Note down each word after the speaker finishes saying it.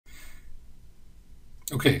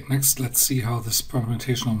Okay, next let's see how this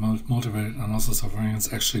permutational multivariate analysis of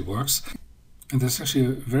variance actually works. And there's actually a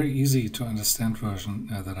very easy to understand version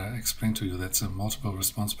that I explained to you. That's a multiple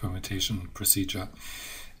response permutation procedure.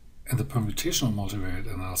 And the permutational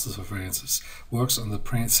multivariate analysis of variances works on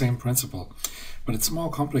the same principle, but it's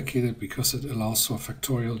more complicated because it allows for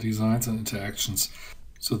factorial designs and interactions.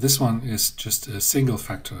 So this one is just a single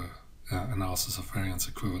factor analysis of variance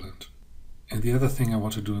equivalent. And the other thing I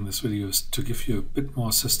want to do in this video is to give you a bit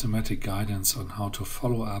more systematic guidance on how to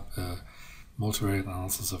follow up a multivariate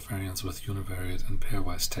analysis of variance with univariate and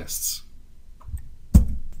pairwise tests.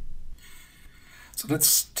 So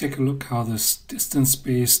let's take a look how this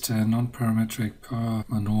distance-based non-parametric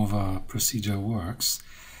perMANOVA procedure works.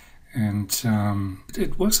 And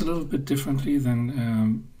it works a little bit differently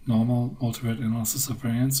than normal multivariate analysis of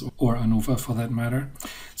variance, or ANOVA for that matter.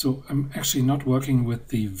 So I'm actually not working with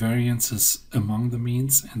the variances among the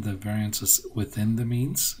means and the variances within the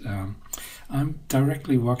means. I'm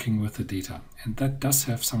directly working with the data, and that does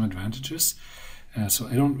have some advantages. So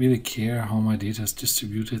I don't really care how my data is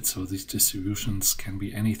distributed. So these distributions can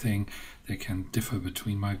be anything. They can differ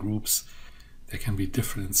between my groups. They can be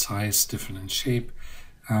different in size, different in shape.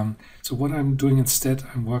 So what I'm doing instead,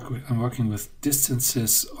 I'm working with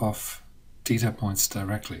distances of data points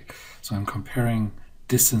directly. So I'm comparing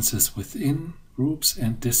distances within groups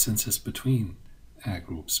and distances between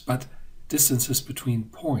groups, but distances between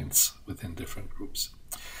points within different groups.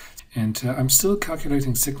 And I'm still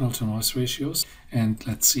calculating signal-to-noise ratios, and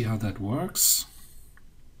let's see how that works.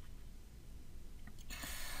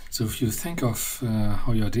 So if you think of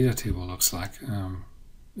how your data table looks like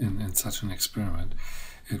in such an experiment,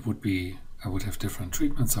 it would be, I would have different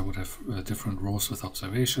treatments, I would have different rows with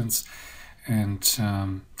observations,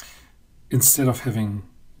 and instead of having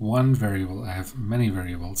one variable, I have many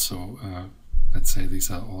variables. So let's say these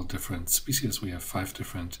are all different species. We have 5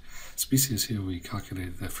 different species here. We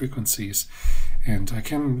calculated their frequencies, and I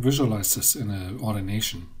can visualize this in an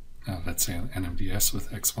ordination, let's say an NMDS with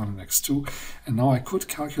x1 and x2. And now I could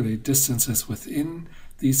calculate distances within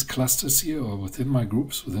these clusters here, or within my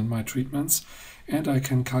groups, within my treatments. And I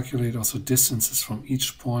can calculate also distances from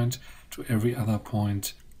each point to every other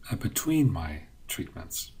point between my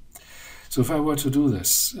treatments. So if I were to do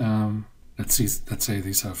this, let's say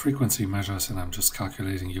these are frequency measures, and I'm just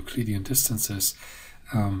calculating Euclidean distances.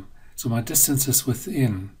 So my distances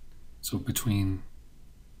within, so between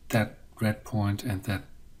that red point and that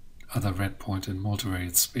other red point in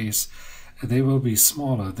multivariate space, they will be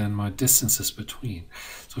smaller than my distances between.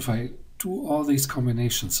 So if I do all these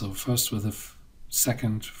combinations, so first with a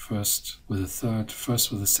second, first with a third,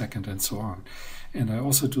 first with a second, and so on, and I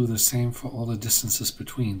also do the same for all the distances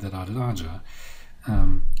between that are larger,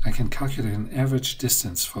 I can calculate an average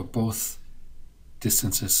distance for both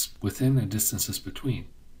distances within and distances between.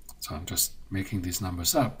 So I'm just making these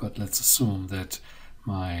numbers up, but let's assume that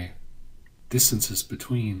my distances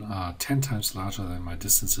between are 10 times larger than my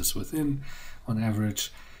distances within on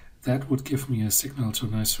average. That would give me a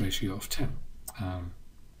signal-to-noise ratio of 10.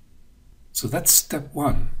 So that's step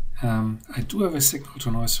one. I do have a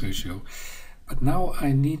signal-to-noise ratio, but now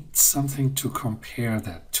I need something to compare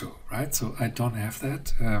that to, right? So I don't have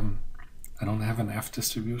that. I don't have an F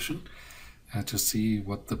distribution to see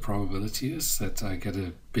what the probability is that I get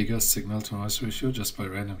a bigger signal-to-noise ratio just by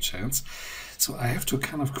random chance. So I have to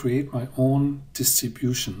kind of create my own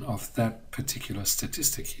distribution of that particular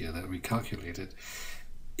statistic here that we calculated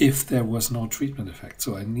if there was no treatment effect.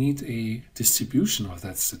 So I need a distribution of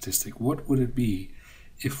that statistic. What would it be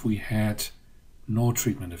if we had no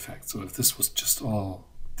treatment effect? So if this was just all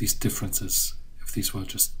these differences, if these were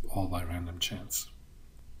just all by random chance.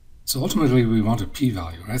 So ultimately we want a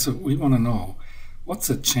p-value, right? So we want to know what's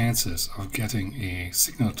the chances of getting a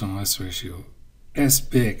signal-to-noise ratio as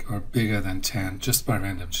big or bigger than 10 just by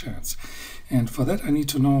random chance. And for that I need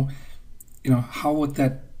to know, how would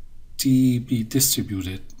that D be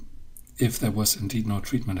distributed if there was indeed no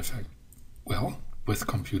treatment effect? Well, with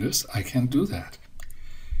computers I can do that.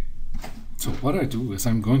 So what I do is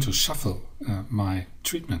I'm going to shuffle my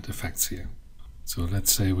treatment effects here. So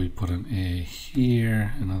let's say we put an A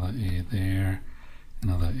here, another A there,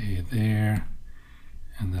 another A there,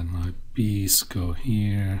 and then my B's go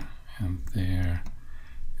here and there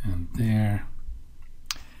and there,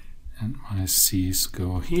 and my C's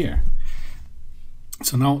go here.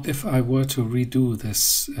 So now if I were to redo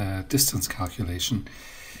this distance calculation,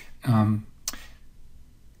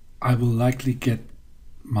 I will likely get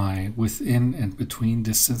my within and between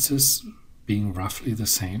distances being roughly the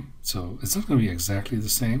same. So it's not going to be exactly the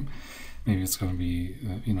same, maybe it's going to be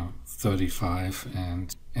 35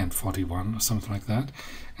 and 41 or something like that.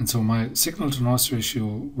 And so my signal to noise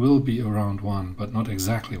ratio will be around 1, but not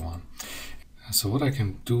exactly 1. So what I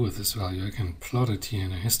can do with this value, I can plot it here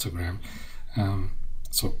in a histogram.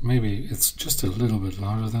 So maybe it's just a little bit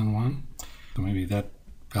larger than 1. So maybe that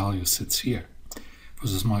value sits here.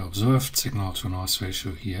 This is my observed signal to noise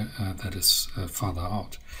ratio here that is farther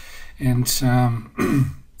out. And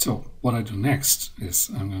so what I do next is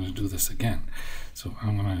I'm going to do this again. So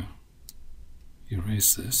I'm going to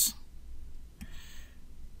erase this.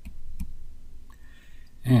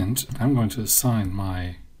 And I'm going to assign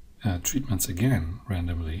my treatments again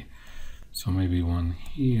randomly. So maybe one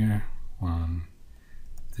here, one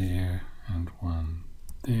there, and one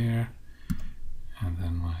there. And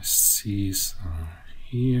then my C's are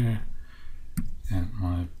here, and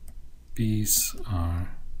my B's are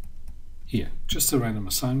here. Just a random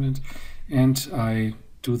assignment. And I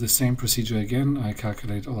do the same procedure again. I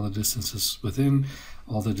calculate all the distances within,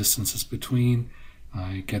 all the distances between.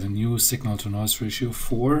 I get a new signal to noise ratio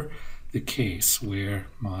for the case where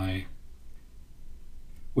I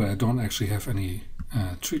don't actually have any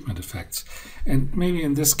treatment effects. And maybe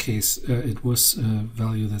in this case it was a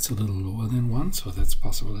value that's a little lower than 1, so that's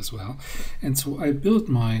possible as well. And so I build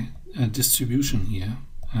my distribution here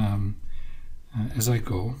as I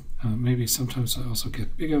go. Maybe sometimes I also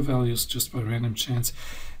get bigger values just by random chance.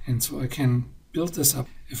 And so I can build this up.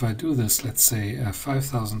 If I do this, let's say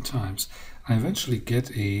 5,000 times, I eventually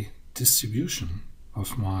get a distribution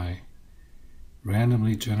of my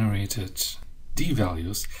randomly generated D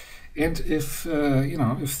values. And if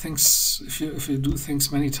if you do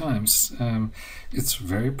things many times, it's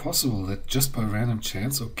very possible that just by random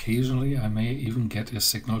chance, occasionally I may even get a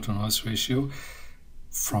signal to noise ratio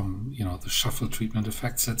from the shuffle treatment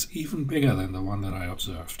effects that's even bigger than the one that I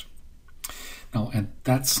observed. Now, and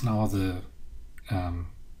that's now the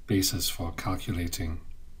basis for calculating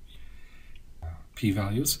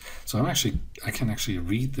p-values. So I can actually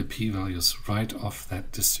read the p-values right off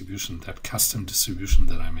that distribution, that custom distribution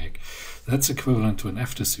that I make. That's equivalent to an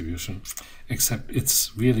F distribution, except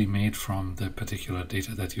it's really made from the particular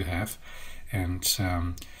data that you have. And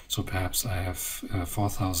so perhaps I have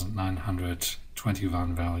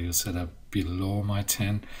 4,921 values that are below my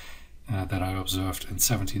 10 that I observed and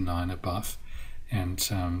 79 above. And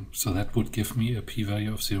so that would give me a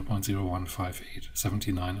p-value of 0.0158.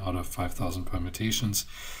 79 out of 5,000 permutations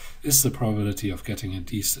is the probability of getting a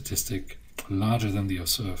D statistic larger than the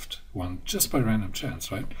observed one, just by random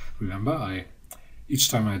chance, right? Remember, each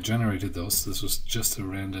time I generated those, this was just a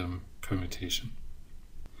random permutation.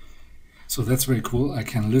 So that's very cool. I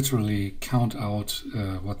can literally count out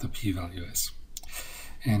what the p-value is.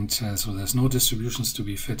 And so there's no distributions to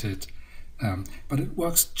be fitted. But it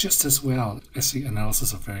works just as well as the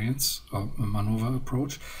analysis of variance or MANOVA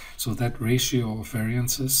approach. So that ratio of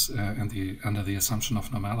variances under the assumption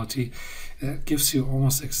of normality gives you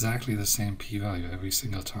almost exactly the same p-value every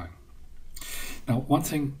single time. Now, one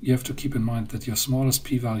thing you have to keep in mind that your smallest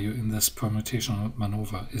p-value in this permutational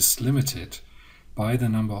MANOVA is limited by the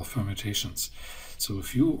number of permutations. So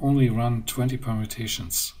if you only run 20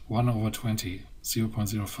 permutations, 1 over 20,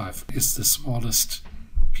 0.05 is the smallest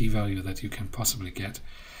p-value that you can possibly get.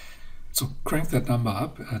 So crank that number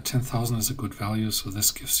up. 10,000 is a good value, so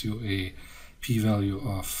this gives you a p-value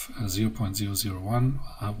of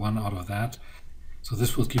 0.001, 1 out of that. So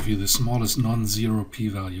this will give you the smallest non-zero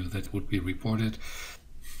p-value that would be reported.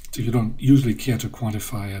 So you don't usually care to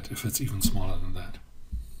quantify it if it's even smaller than that.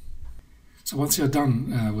 So once you're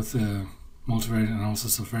done with the multivariate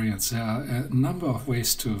analysis of variance, there are a number of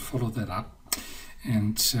ways to follow that up.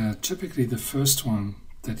 And typically the first one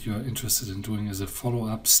that you're interested in doing is a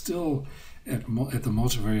follow-up still at the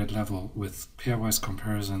multivariate level with pairwise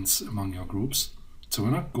comparisons among your groups. So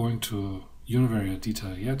we're not going to univariate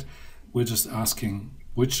detail yet. We're just asking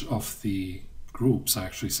which of the groups are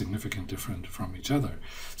actually significantly different from each other.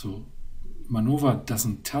 So MANOVA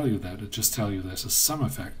doesn't tell you that, it just tells you there's a sum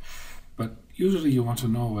effect. But usually you want to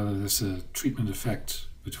know whether there's a treatment effect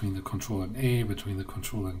between the control and A, between the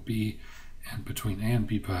control and B, and between A and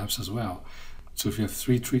B perhaps as well. So if you have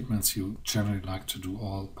 3 treatments, you generally like to do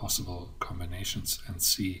all possible combinations and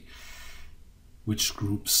see which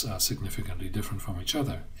groups are significantly different from each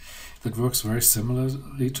other. That works very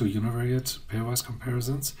similarly to univariate pairwise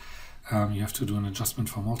comparisons. You have to do an adjustment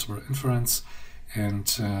for multiple inference, and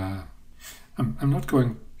I'm not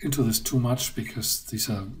going into this too much because these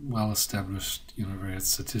are well-established univariate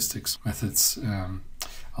statistics methods.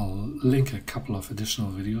 I'll link a couple of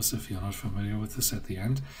additional videos if you're not familiar with this at the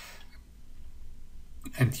end.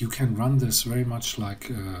 And you can run this very much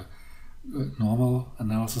like normal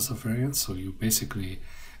analysis of variance. So you basically,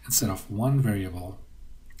 instead of one variable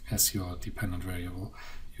as your dependent variable,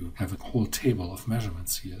 you have a whole table of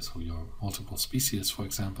measurements here. So your multiple species, for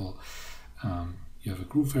example, you have a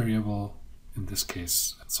group variable, in this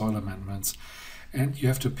case soil amendments, and you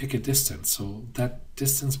have to pick a distance. So that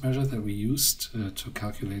distance measure that we used to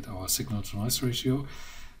calculate our signal-to-noise ratio,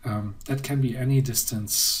 that can be any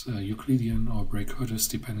distance, Euclidean or Bray-Curtis,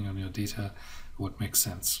 depending on your data, what makes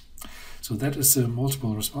sense. So that is the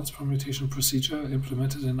multiple response permutation procedure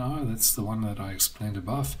implemented in R. That's the one that I explained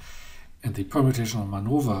above. And the permutational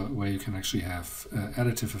MANOVA, where you can actually have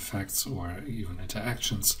additive effects or even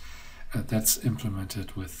interactions, that's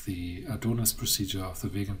implemented with the Adonis procedure of the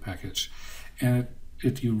Vegan package. And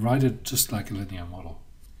you write it just like a linear model.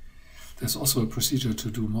 There's also a procedure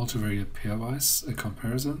to do multivariate pairwise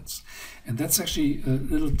comparisons, and that's actually a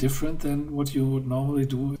little different than what you would normally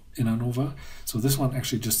do in ANOVA. So this one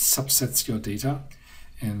actually just subsets your data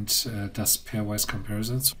and does pairwise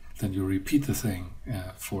comparisons. Then you repeat the thing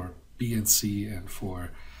for B and C and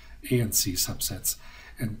for A and C subsets.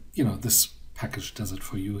 And this package does it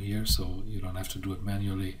for you here, so you don't have to do it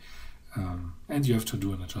manually. And you have to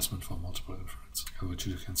do an adjustment for multiple inference, which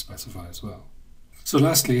you can specify as well. So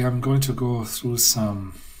lastly, I'm going to go through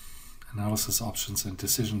some analysis options and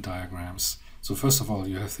decision diagrams. So first of all,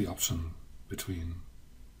 you have the option between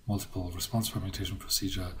multiple response permutation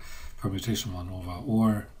procedure, permutation MANOVA,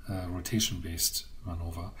 or rotation-based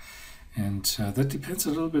MANOVA. And that depends a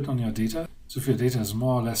little bit on your data. So if your data is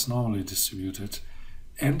more or less normally distributed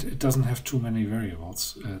and it doesn't have too many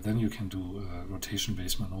variables, then you can do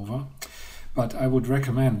rotation-based MANOVA. But I would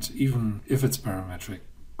recommend, even if it's parametric,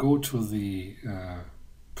 go to the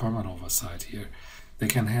perMANOVA side here. They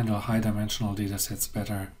can handle high-dimensional data sets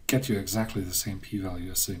better, get you exactly the same p-value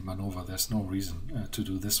as the MANOVA. There's no reason to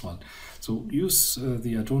do this one. So use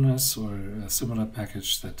the Adonis or a similar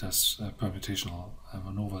package that does permutational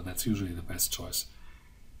MANOVA. That's usually the best choice.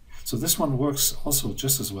 So this one works also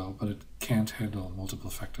just as well, but it can't handle multiple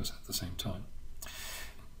factors at the same time.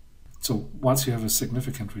 So once you have a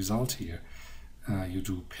significant result here, you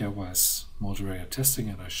do pairwise multivariate testing,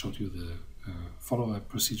 and I showed you the follow-up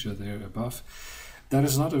procedure there above. That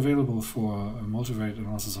is not available for a multivariate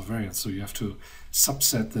analysis of variance, so you have to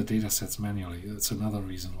subset the data sets manually. That's another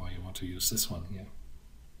reason why you want to use this one here.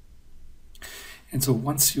 And so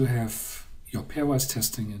once you have your pairwise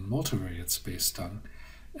testing in multivariate space done,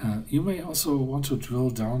 you may also want to drill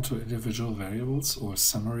down to individual variables or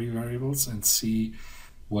summary variables and see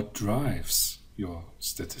what drives your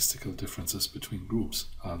statistical differences between groups.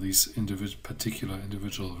 Are these particular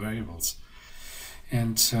individual variables?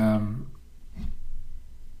 And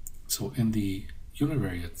so in the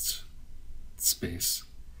univariate space,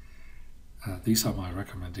 these are my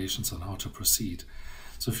recommendations on how to proceed.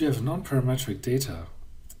 So if you have non-parametric data,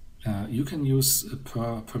 you can use a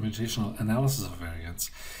permutational analysis of variance,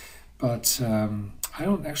 but I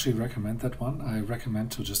don't actually recommend that one. I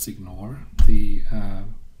recommend to just ignore the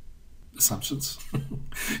assumptions.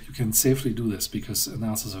 You can safely do this because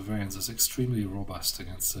analysis of variance is extremely robust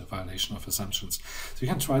against the violation of assumptions. So you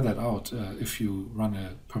can try that out if you run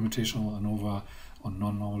a permutational ANOVA on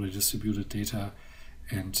non-normally distributed data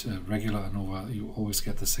and regular ANOVA, you always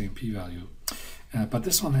get the same p-value. But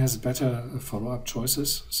this one has better follow-up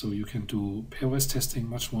choices, so you can do pairwise testing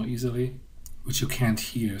much more easily, which you can't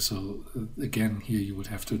here. So again, here you would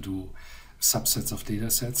have to do subsets of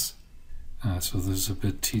data sets. So this is a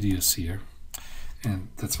bit tedious here, and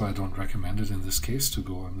that's why I don't recommend it in this case to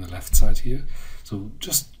go on the left side here. So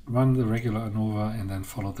just run the regular ANOVA and then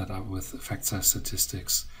follow that up with effect size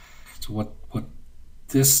statistics. So what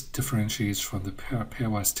this differentiates from the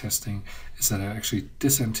pairwise testing is that I actually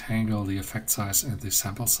disentangle the effect size and the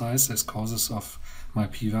sample size as causes of my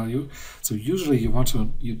p-value. So usually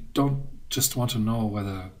you don't just want to know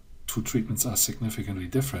whether two treatments are significantly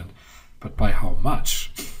different, but by how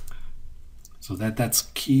much. So that's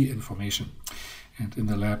key information. And in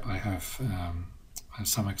the lab I have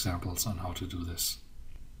some examples on how to do this.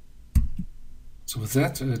 So with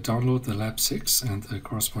that, download the Lab 6 and the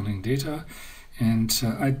corresponding data. And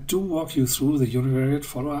I do walk you through the univariate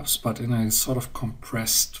follow-ups, but in a sort of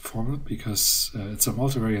compressed format because it's a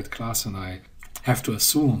multivariate class and I have to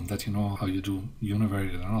assume that you know how you do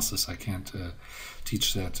univariate analysis. I can't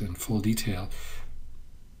teach that in full detail.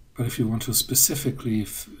 But if you want to specifically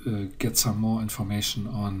get some more information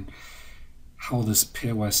on how this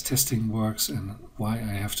pairwise testing works and why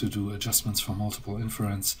I have to do adjustments for multiple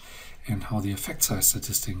inference and how the effect size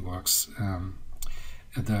statistic works,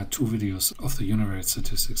 there are 2 videos of the univariate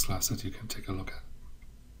statistics class that you can take a look at.